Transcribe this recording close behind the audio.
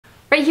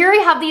Right here I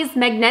have these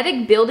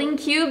magnetic building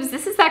cubes.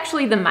 This is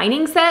actually the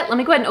mining set. Let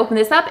me go ahead and open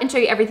this up and show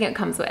you everything it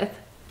comes with.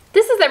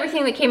 This is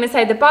everything that came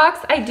inside the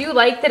box. I do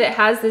like that it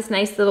has this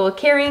nice little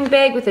carrying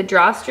bag with a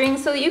drawstring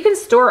so that you can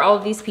store all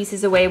of these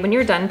pieces away when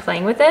you're done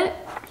playing with it.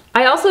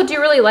 I also do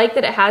really like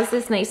that it has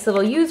this nice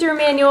little user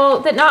manual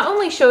that not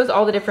only shows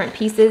all the different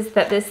pieces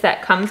that this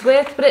set comes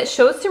with, but it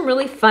shows some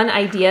really fun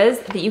ideas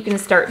that you can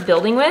start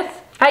building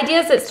with.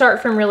 Ideas that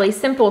start from really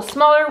simple,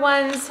 smaller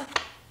ones,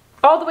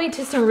 all the way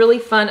to some really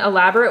fun,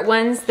 elaborate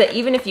ones that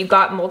even if you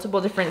got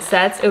multiple different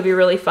sets, it would be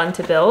really fun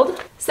to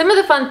build. Some of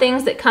the fun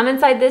things that come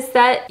inside this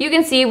set, you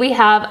can see we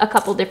have a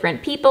couple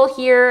different people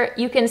here.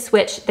 You can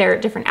switch their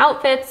different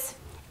outfits,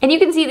 and you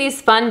can see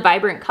these fun,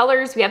 vibrant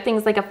colors. We have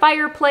things like a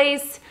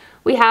fireplace,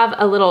 we have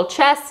a little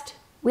chest,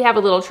 we have a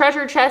little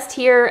treasure chest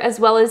here, as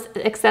well as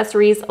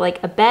accessories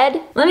like a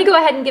bed. Let me go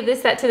ahead and give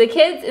this set to the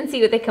kids and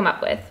see what they come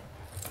up with.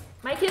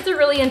 My kids are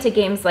really into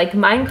games like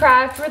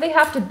Minecraft, where they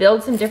have to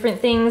build some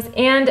different things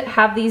and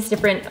have these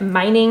different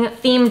mining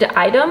themed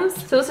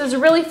items. So this is a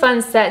really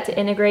fun set to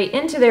integrate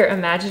into their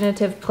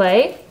imaginative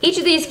play. Each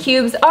of these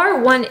cubes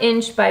are 1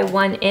 inch by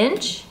 1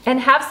 inch and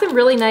have some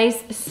really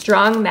nice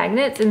strong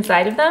magnets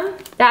inside of them.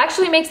 That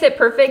actually makes it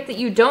perfect that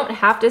you don't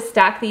have to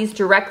stack these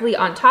directly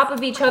on top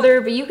of each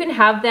other, but you can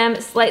have them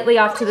slightly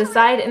off to the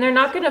side and they're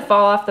not gonna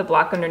fall off the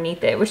block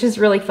underneath it, which is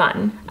really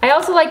fun. I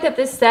also like that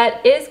this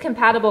set is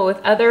compatible with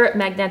other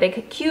magnetic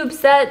cube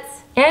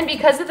sets, and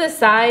because of the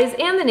size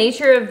and the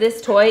nature of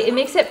this toy, it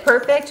makes it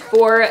perfect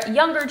for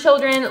younger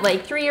children,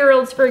 like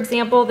 3-year-olds for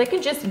example, that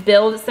can just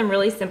build some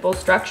really simple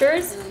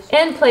structures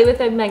and play with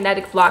the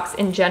magnetic blocks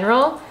in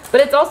general.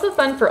 But it's also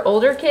fun for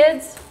older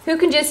kids who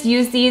can just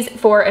use these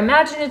for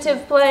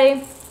imaginative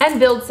play and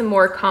build some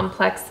more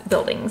complex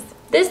buildings.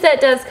 This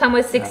set does come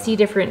with 60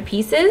 different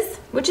pieces,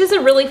 which is a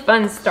really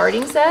fun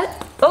starting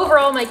set.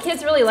 Overall, my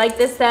kids really liked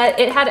this set.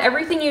 It had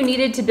everything you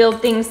needed to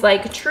build things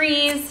like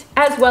trees,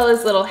 as well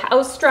as little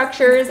house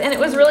structures, and it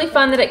was really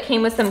fun that it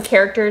came with some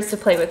characters to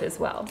play with as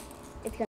well.